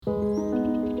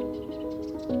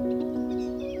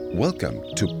Welcome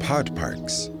to Pod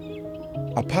Parks,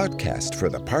 a podcast for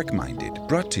the park-minded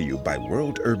brought to you by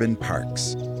World Urban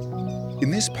Parks.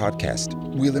 In this podcast,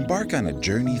 we'll embark on a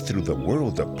journey through the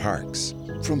world of parks,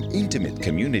 from intimate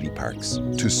community parks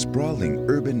to sprawling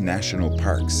urban national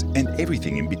parks and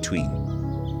everything in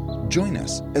between. Join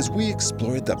us as we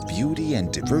explore the beauty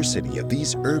and diversity of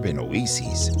these urban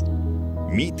oases.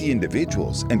 Meet the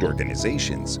individuals and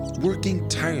organizations working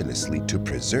tirelessly to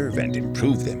preserve and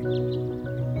improve them.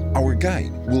 Our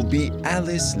guide will be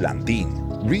Alice Landin,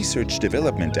 Research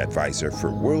Development Advisor for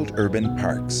World Urban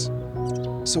Parks.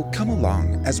 So come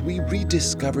along as we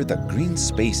rediscover the green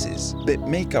spaces that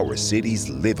make our cities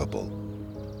livable.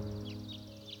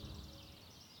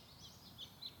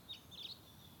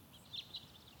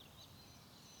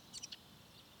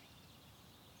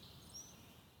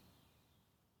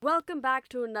 Welcome back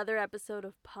to another episode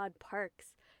of Pod Parks.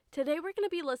 Today we're going to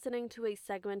be listening to a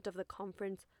segment of the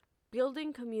conference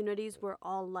Building Communities Where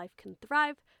All Life Can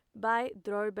Thrive by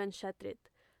Dror Benshetrit.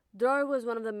 Dror was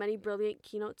one of the many brilliant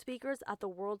keynote speakers at the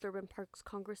World Urban Parks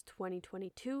Congress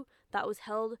 2022 that was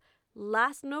held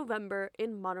last November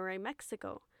in Monterrey,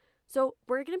 Mexico. So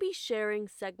we're going to be sharing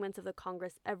segments of the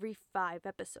Congress every 5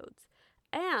 episodes.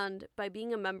 And by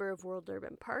being a member of World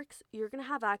Urban Parks, you're going to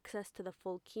have access to the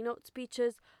full keynote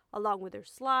speeches along with their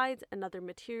slides and other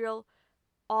material,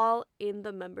 all in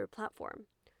the member platform.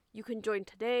 You can join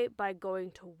today by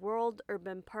going to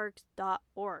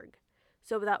worldurbanparks.org.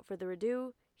 So without further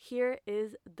ado, here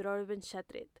is Dror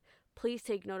Benshetrit. Please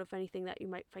take note of anything that you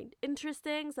might find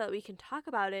interesting so that we can talk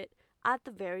about it at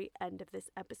the very end of this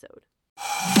episode.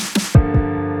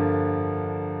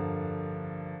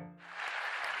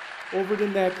 Over the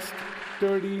next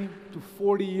 30 to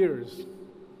 40 years,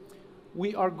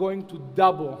 we are going to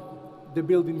double the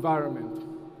built environment.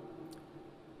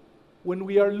 When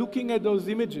we are looking at those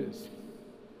images,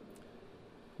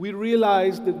 we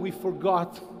realize that we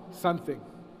forgot something.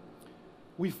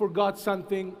 We forgot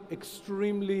something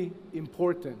extremely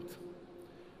important.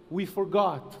 We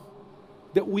forgot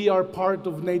that we are part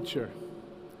of nature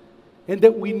and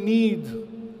that we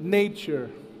need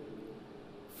nature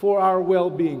for our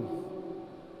well-being.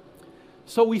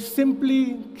 So we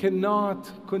simply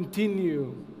cannot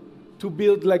continue to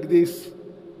build like this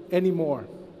anymore.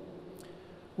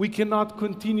 We cannot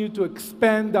continue to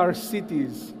expand our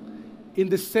cities in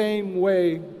the same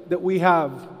way that we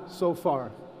have so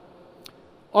far.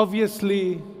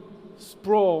 Obviously,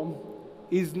 sprawl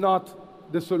is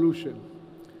not the solution.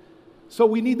 So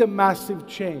we need a massive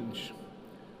change.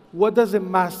 What does a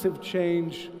massive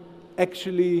change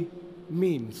actually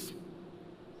means?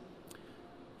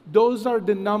 Those are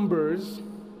the numbers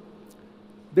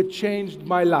that changed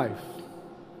my life.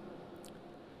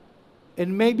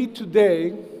 And maybe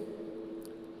today,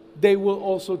 they will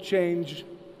also change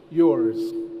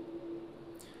yours.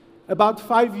 About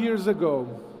 5 years ago,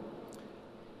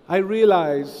 I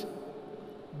realized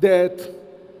that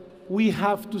we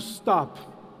have to stop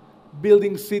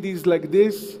building cities like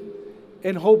this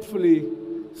and hopefully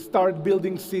start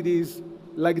building cities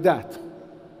like that.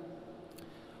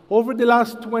 Over the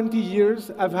last 20 years,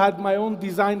 I've had my own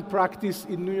design practice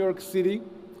in New York City,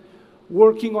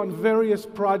 working on various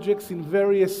projects in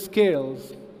various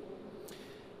scales.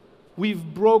 We've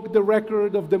broke the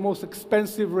record of the most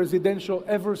expensive residential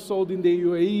ever sold in the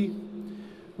UAE.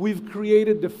 We've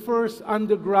created the first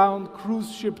underground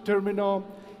cruise ship terminal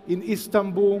in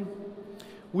Istanbul.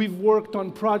 We've worked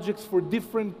on projects for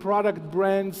different product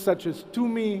brands such as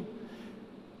Tumi,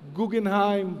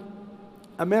 Guggenheim,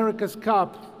 America's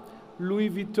Cup, Louis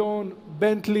Vuitton,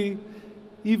 Bentley.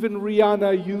 Even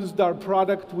Rihanna used our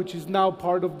product, which is now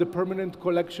part of the permanent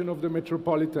collection of the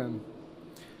Metropolitan.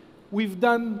 We've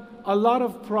done a lot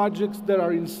of projects that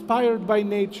are inspired by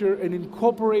nature and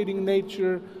incorporating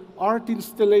nature, art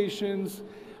installations,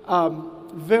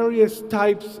 various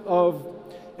types of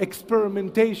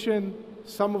experimentation.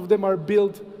 Some of them are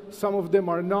built, some of them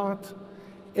are not.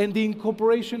 And the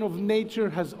incorporation of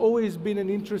nature has always been an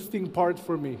interesting part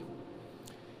for me.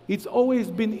 It's always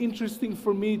been interesting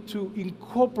for me to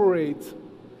incorporate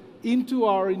into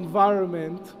our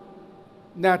environment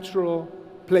natural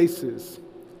places.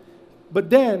 But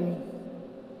then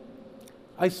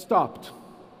I stopped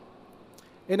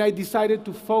and I decided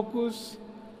to focus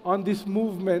on this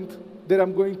movement that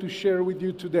I'm going to share with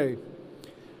you today.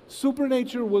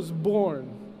 Supernature was born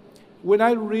when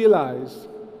I realized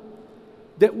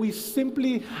that we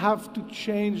simply have to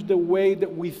change the way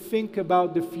that we think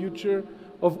about the future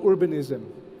of urbanism.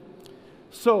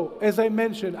 So, as I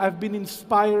mentioned, I've been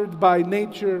inspired by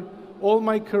nature all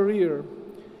my career,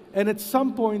 and at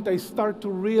some point I start to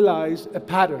realize a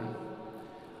pattern.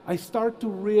 I start to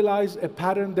realize a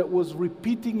pattern that was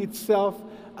repeating itself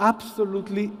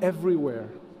absolutely everywhere.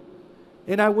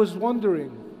 And I was wondering,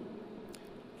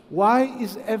 why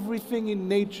is everything in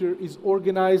nature is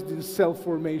organized in cell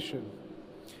formation?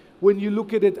 When you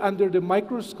look at it under the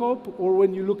microscope or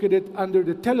when you look at it under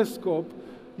the telescope,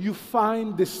 you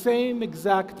find the same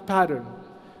exact pattern,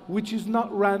 which is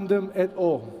not random at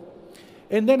all.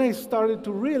 And then I started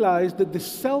to realize that the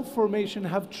cell formation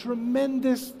have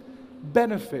tremendous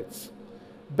benefits.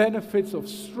 Benefits of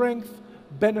strength,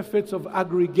 benefits of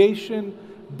aggregation,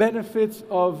 benefits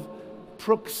of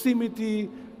proximity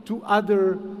to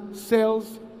other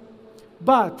cells.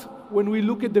 But when we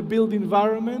look at the built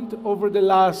environment over the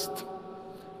last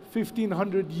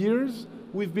 1,500 years,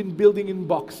 we've been building in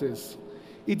boxes.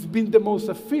 It's been the most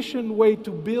efficient way to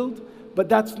build, but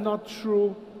that's not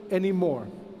true anymore.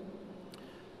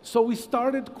 So we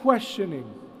started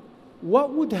questioning,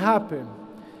 what would happen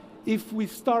if we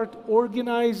start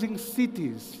organizing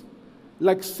cities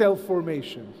like cell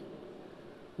formation?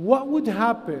 What would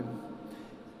happen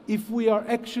if we are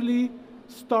actually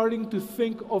starting to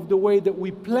think of the way that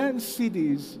we plan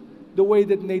cities the way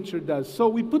that nature does? So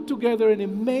we put together an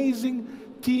amazing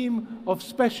team of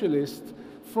specialists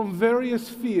from various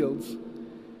fields,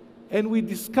 and we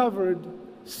discovered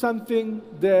something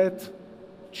that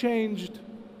changed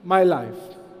my life.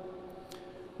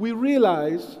 We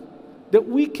realized that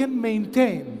we can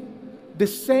maintain the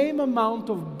same amount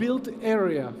of built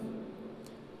area,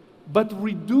 but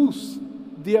reduce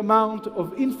the amount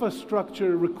of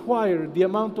infrastructure required, the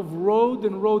amount of road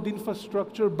and road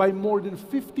infrastructure by more than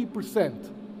 50%.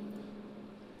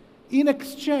 In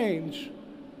exchange,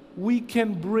 we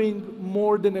can bring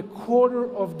more than a quarter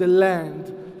of the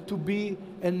land to be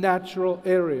a natural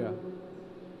area.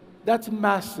 That's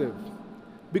massive,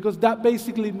 because that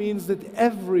basically means that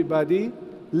everybody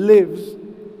lives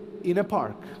in a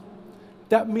park.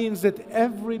 That means that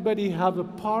everybody have a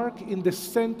park in the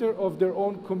center of their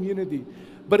own community.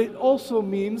 But it also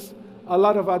means a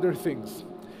lot of other things.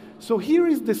 So here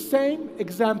is the same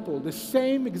example, the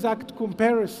same exact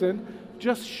comparison,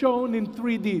 just shown in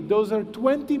 3D. Those are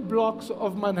 20 blocks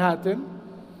of Manhattan.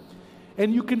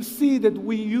 And you can see that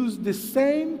we use the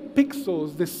same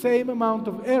pixels, the same amount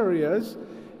of areas,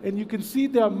 and you can see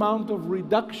the amount of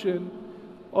reduction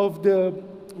of the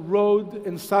road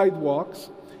and sidewalks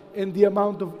and the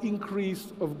amount of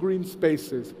increase of green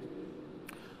spaces.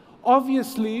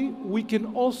 Obviously, we can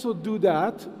also do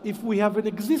that if we have an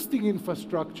existing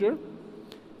infrastructure.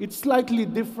 It's slightly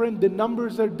different, the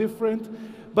numbers are different,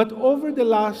 but over the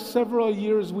last several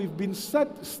years we've been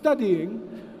studying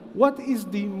what is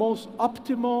the most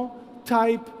optimal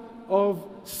type of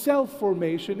cell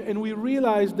formation, and we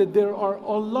realized that there are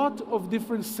a lot of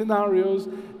different scenarios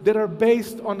that are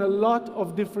based on a lot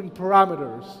of different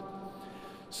parameters.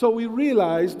 So we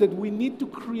realized that we need to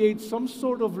create some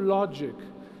sort of logic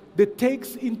that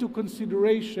takes into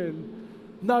consideration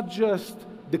not just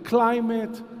the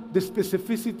climate, the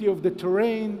specificity of the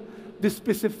terrain, the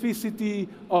specificity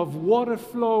of water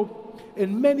flow,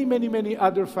 and many, many, many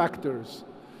other factors.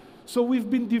 So we've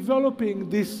been developing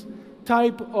this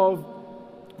type of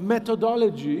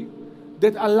methodology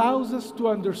that allows us to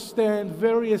understand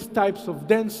various types of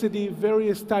density,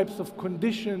 various types of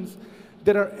conditions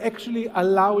that are actually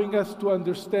allowing us to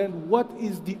understand what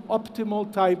is the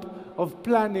optimal type of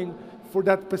planning for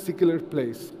that particular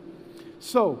place.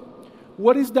 So,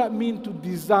 what does that mean to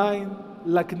design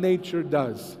like nature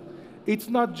does? It's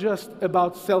not just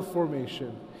about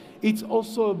self-formation. It's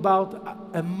also about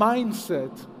a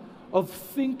mindset of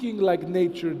thinking like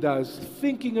nature does,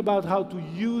 thinking about how to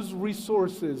use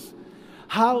resources,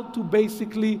 how to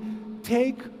basically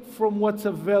take from what's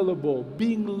available,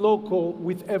 being local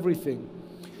with everything.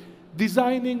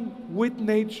 Designing with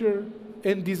nature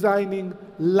and designing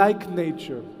like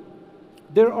nature.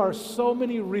 There are so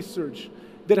many research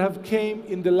that have came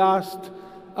in the last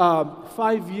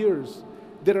 5 years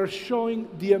that are showing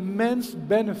the immense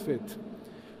benefit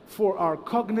for our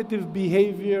cognitive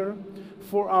behavior,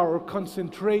 for our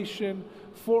concentration,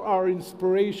 for our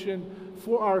inspiration,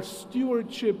 for our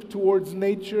stewardship towards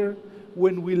nature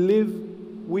when we live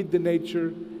with the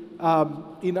nature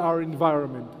in our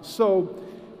environment. So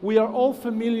we are all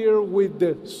familiar with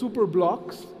the super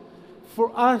blocks.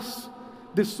 For us,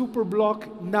 the super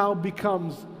block now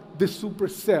becomes the super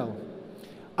cell.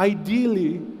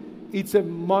 Ideally, it's a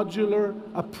modular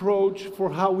approach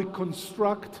for how we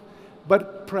construct,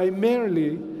 but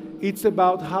primarily it's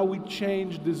about how we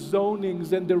change the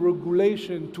zonings and the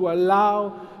regulation to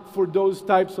allow for those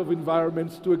types of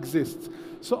environments to exist.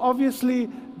 So obviously,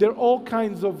 there are all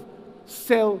kinds of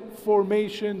cell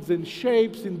formations and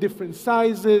shapes in different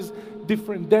sizes,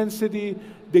 different density.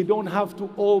 They don't have to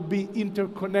all be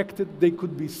interconnected. They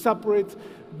could be separate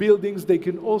buildings. They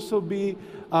can also be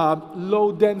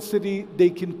low density. They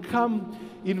can come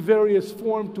in various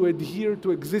forms to adhere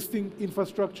to existing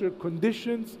infrastructure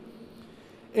conditions.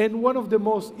 And one of the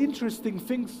most interesting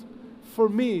things for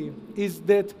me is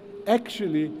that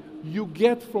actually you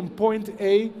get from point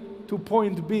A to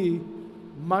point B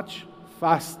much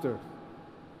faster.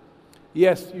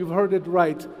 Yes, you've heard it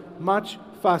right, much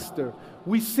faster.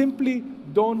 We simply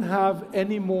don't have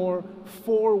any more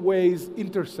four ways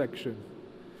intersection.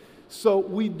 So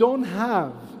we don't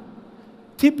have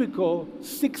typical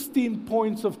 16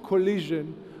 points of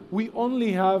collision. We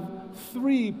only have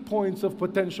 3 points of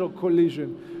potential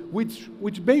collision,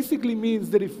 which basically means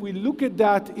that if we look at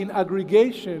that in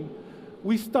aggregation,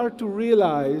 we start to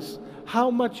realize how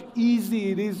much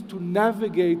easier it is to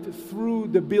navigate through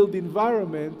the built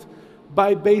environment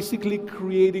by basically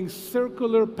creating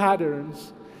circular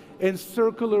patterns and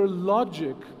circular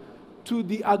logic to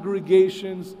the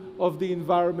aggregations of the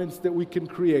environments that we can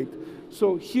create.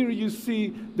 So here you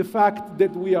see the fact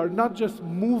that we are not just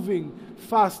moving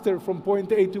faster from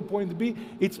point A to point B,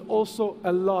 it's also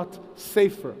a lot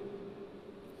safer.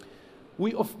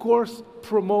 We, of course,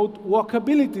 promote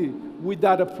walkability with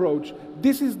that approach.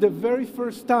 This is the very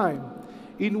first time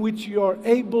in which you are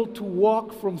able to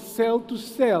walk from cell to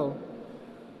cell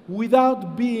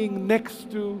without being next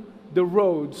to the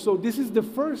road. So this is the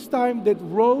first time that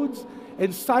roads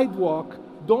and sidewalk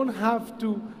don't have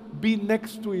to be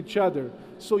next to each other.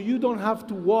 So you don't have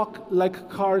to walk like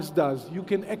cars does. You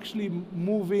can actually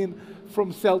move in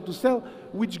from cell to cell,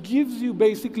 which gives you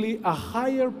basically a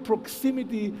higher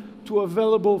proximity to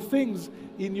available things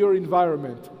in your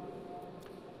environment.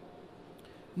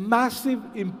 Massive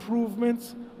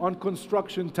improvements on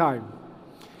construction time.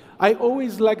 I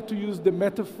always like to use the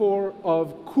metaphor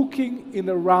of cooking in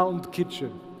a round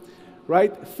kitchen,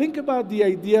 right? Think about the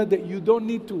idea that you don't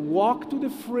need to walk to the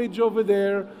fridge over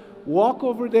there, walk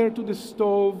over there to the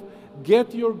stove,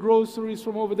 get your groceries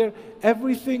from over there.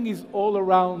 Everything is all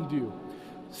around you.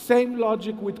 Same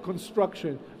logic with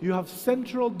construction. You have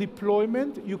central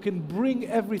deployment. You can bring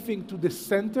everything to the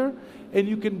center, and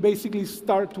you can basically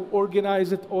start to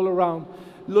organize it all around.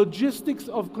 Logistics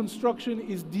of construction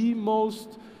is the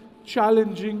most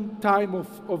challenging time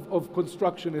of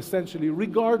construction, essentially,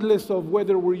 regardless of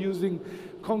whether we're using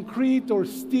concrete or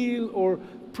steel or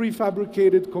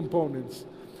prefabricated components.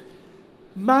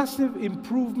 Massive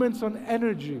improvements on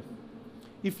energy.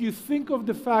 If you think of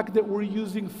the fact that we're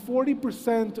using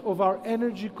 40% of our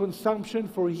energy consumption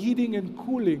for heating and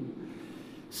cooling,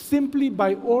 simply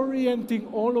by orienting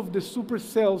all of the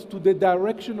supercells to the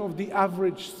direction of the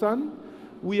average sun,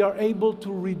 we are able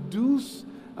to reduce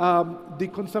the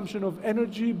consumption of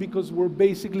energy, because we're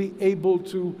basically able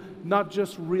to not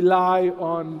just rely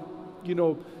on,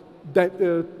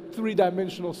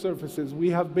 three-dimensional surfaces. We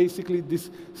have basically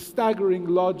this staggering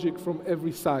logic from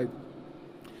every side.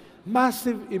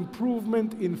 Massive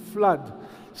improvement in flood,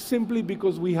 simply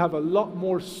because we have a lot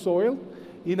more soil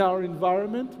in our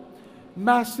environment.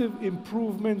 Massive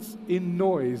improvements in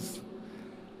noise.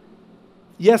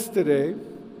 Yesterday,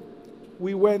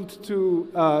 we went to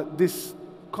this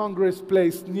Congress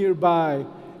place nearby.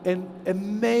 An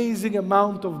amazing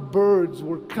amount of birds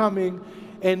were coming,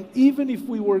 and even if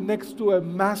we were next to a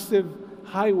massive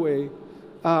highway,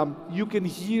 you can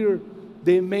hear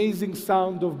the amazing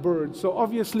sound of birds. So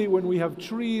obviously when we have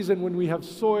trees and when we have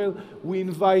soil, we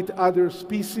invite other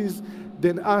species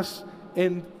than us,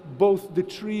 and both the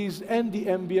trees and the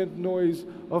ambient noise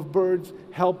of birds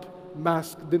help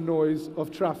mask the noise of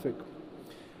traffic.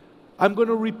 I'm going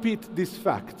to repeat this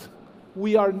fact.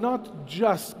 We are not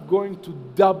just going to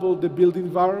double the built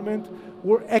environment,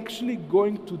 we're actually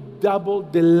going to double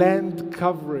the land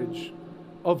coverage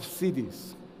of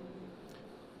cities.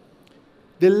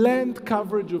 The land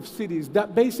coverage of cities,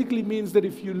 that basically means that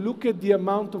if you look at the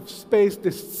amount of space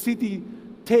the city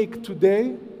takes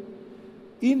today,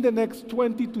 in the next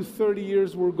 20 to 30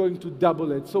 years, we're going to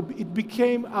double it. So it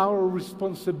became our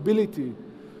responsibility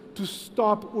to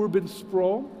stop urban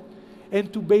sprawl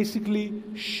and to basically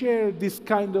share this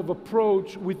kind of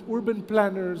approach with urban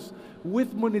planners,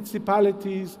 with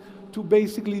municipalities, to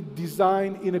basically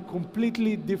design in a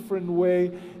completely different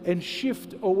way and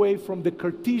shift away from the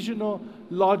Cartesian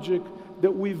logic that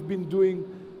we've been doing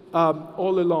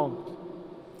all along.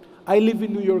 I live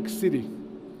in New York City.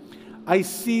 I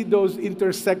see those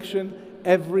intersections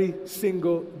every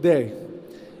single day.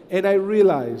 And I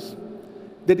realize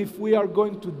that if we are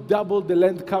going to double the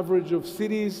land coverage of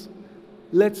cities,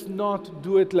 let's not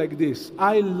do it like this.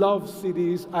 I love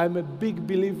cities. I'm a big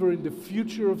believer in the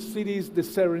future of cities, the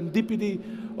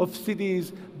serendipity of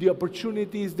cities, the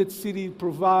opportunities that cities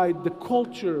provide, the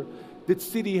culture that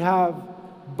cities have,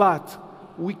 but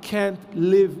we can't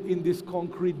live in this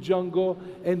concrete jungle,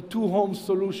 and two-home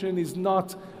solution is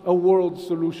not a world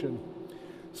solution.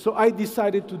 So I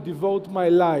decided to devote my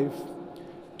life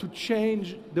to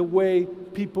change the way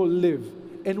people live.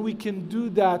 And we can do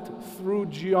that through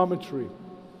geometry.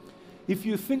 If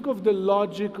you think of the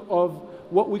logic of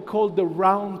what we call the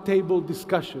round table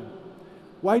discussion,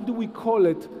 why do we call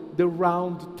it the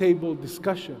round table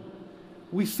discussion?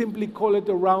 We simply call it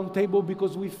a round table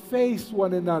because we face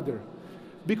one another,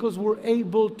 because we're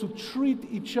able to treat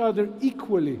each other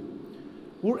equally.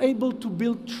 We're able to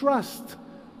build trust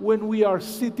when we are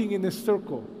sitting in a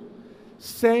circle.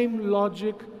 Same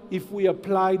logic if we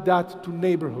apply that to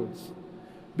neighborhoods.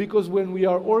 Because when we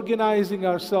are organizing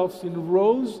ourselves in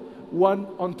rows, one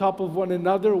on top of one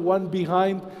another, one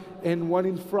behind and one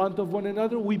in front of one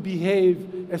another, we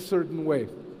behave a certain way.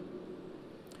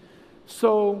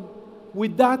 So,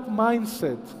 with that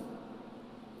mindset,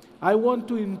 I want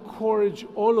to encourage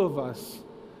all of us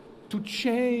to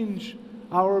change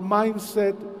our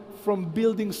mindset from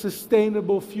building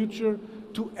sustainable future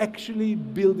to actually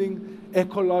building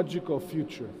ecological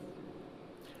future.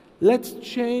 Let's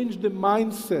change the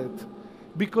mindset,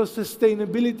 because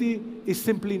sustainability is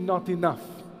simply not enough.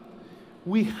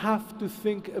 We have to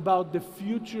think about the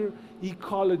future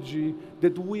ecology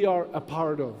that we are a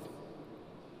part of.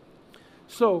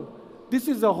 So, this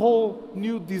is a whole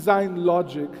new design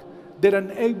logic that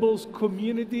enables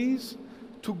communities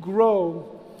to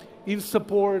grow in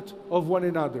support of one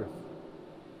another.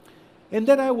 And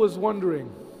then I was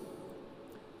wondering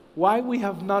why we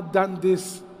have not done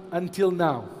this until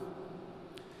now.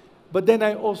 But then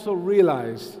I also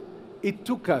realized it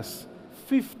took us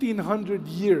 1,500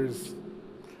 years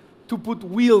to put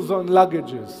wheels on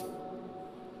luggages.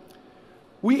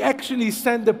 We actually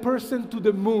sent a person to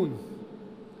the moon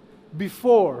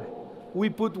before we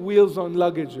put wheels on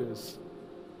luggages.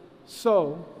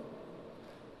 So,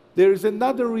 there is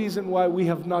another reason why we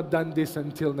have not done this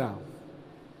until now.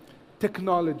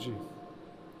 Technology.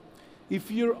 If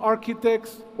you're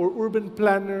architects or urban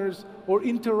planners or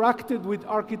interacted with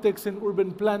architects and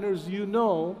urban planners, you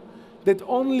know that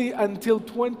only until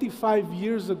 25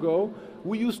 years ago,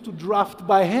 we used to draft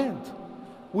by hand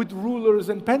with rulers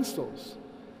and pencils.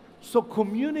 So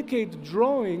communicate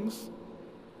drawings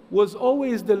was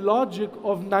always the logic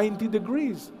of 90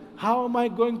 degrees. How am I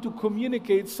going to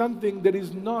communicate something that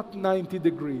is not 90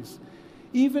 degrees?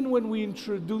 Even when we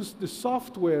introduced the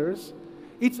softwares,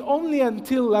 it's only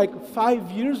until like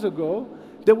 5 years ago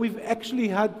that we've actually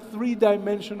had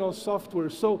three-dimensional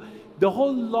software. So the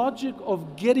whole logic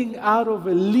of getting out of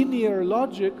a linear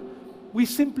logic, we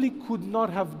simply could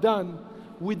not have done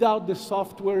without the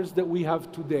softwares that we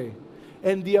have today.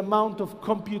 And the amount of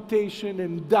computation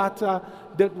and data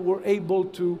that we're able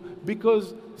to,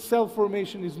 because cell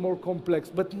formation is more complex.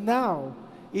 But now,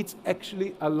 it's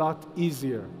actually a lot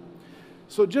easier.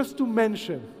 So just to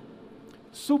mention,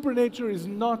 Supernature is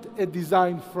not a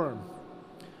design firm.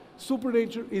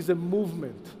 Supernature is a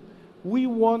movement. We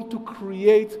want to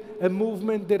create a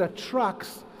movement that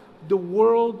attracts the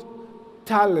world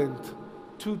talent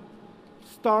to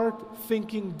start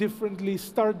thinking differently,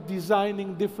 start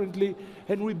designing differently,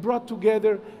 and we brought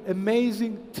together an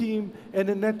amazing team and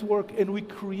a network, and we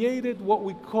created what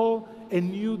we call a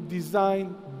new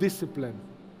design discipline.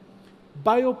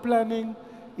 Bioplanning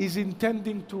is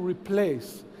intending to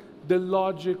replace the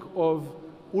logic of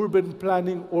urban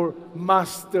planning or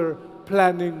master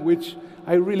planning, which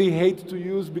I really hate to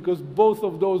use because both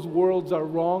of those worlds are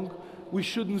wrong. We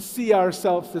shouldn't see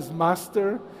ourselves as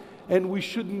master, and we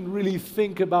shouldn't really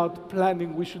think about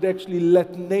planning. We should actually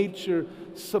let nature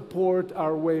support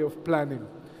our way of planning.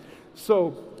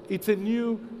 So it's a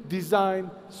new design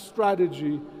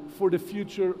strategy for the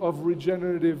future of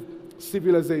regenerative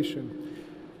civilization.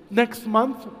 Next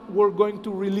month, we're going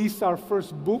to release our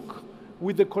first book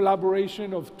with the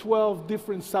collaboration of 12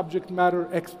 different subject matter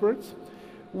experts.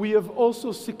 We have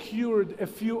also secured a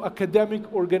few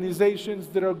academic organizations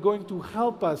that are going to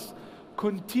help us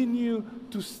continue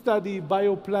to study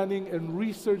bioplanning and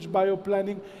research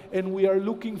bioplanning, and we are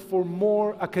looking for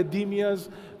more academias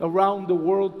around the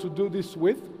world to do this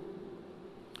with.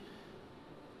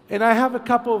 And I have a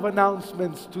couple of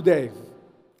announcements today.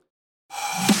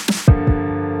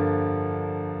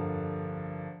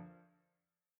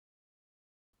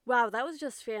 Wow, that was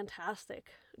just fantastic.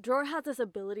 Dror has this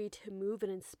ability to move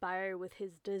and inspire with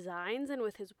his designs and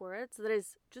with his words that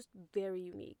is just very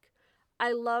unique.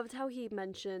 I loved how he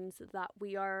mentions that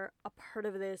we are a part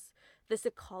of this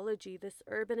ecology, this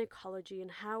urban ecology, and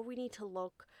how we need to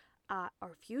look at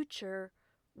our future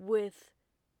with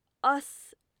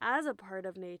us as a part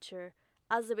of nature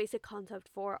as the basic concept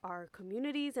for our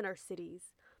communities and our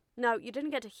cities. Now, you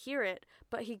didn't get to hear it,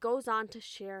 but he goes on to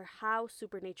share how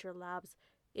Supernature Labs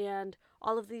and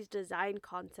all of these design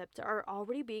concepts are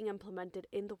already being implemented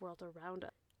in the world around us.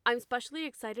 I'm especially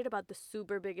excited about the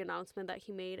super big announcement that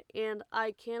he made, and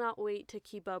I cannot wait to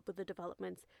keep up with the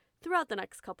developments throughout the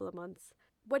next couple of months.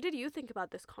 What did you think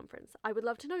about this conference? I would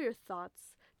love to know your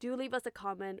thoughts. Do leave us a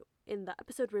comment in the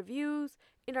episode reviews,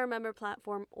 in our member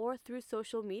platform, or through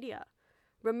social media.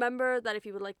 Remember that if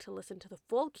you would like to listen to the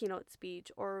full keynote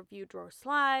speech or view Dror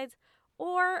slides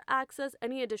or access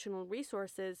any additional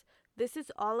resources, this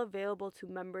is all available to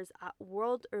members at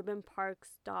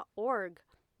worldurbanparks.org.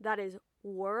 That is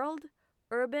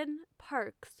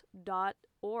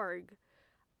worldurbanparks.org.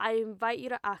 I invite you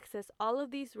to access all of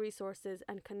these resources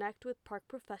and connect with park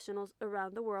professionals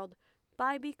around the world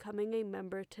by becoming a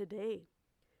member today.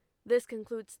 This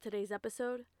concludes today's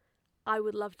episode. I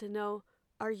would love to know,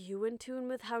 are you in tune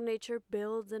with how nature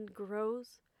builds and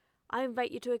grows? I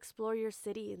invite you to explore your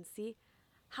city and see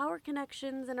how our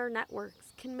connections and our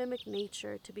networks can mimic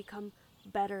nature to become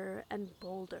better and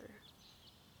bolder.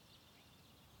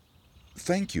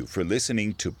 Thank you for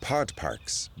listening to Pod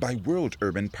Parks by World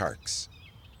Urban Parks.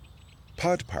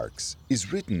 Pod Parks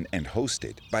is written and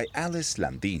hosted by Alice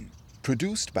Landin,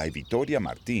 produced by Victoria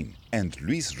Martin and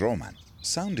Luis Roman,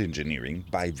 sound engineering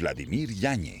by Vladimir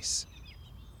Yañez.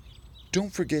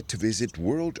 Don't forget to visit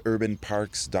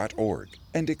worldurbanparks.org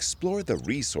and explore the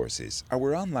resources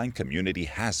our online community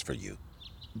has for you.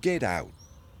 Get out,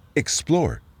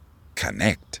 explore,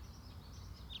 connect.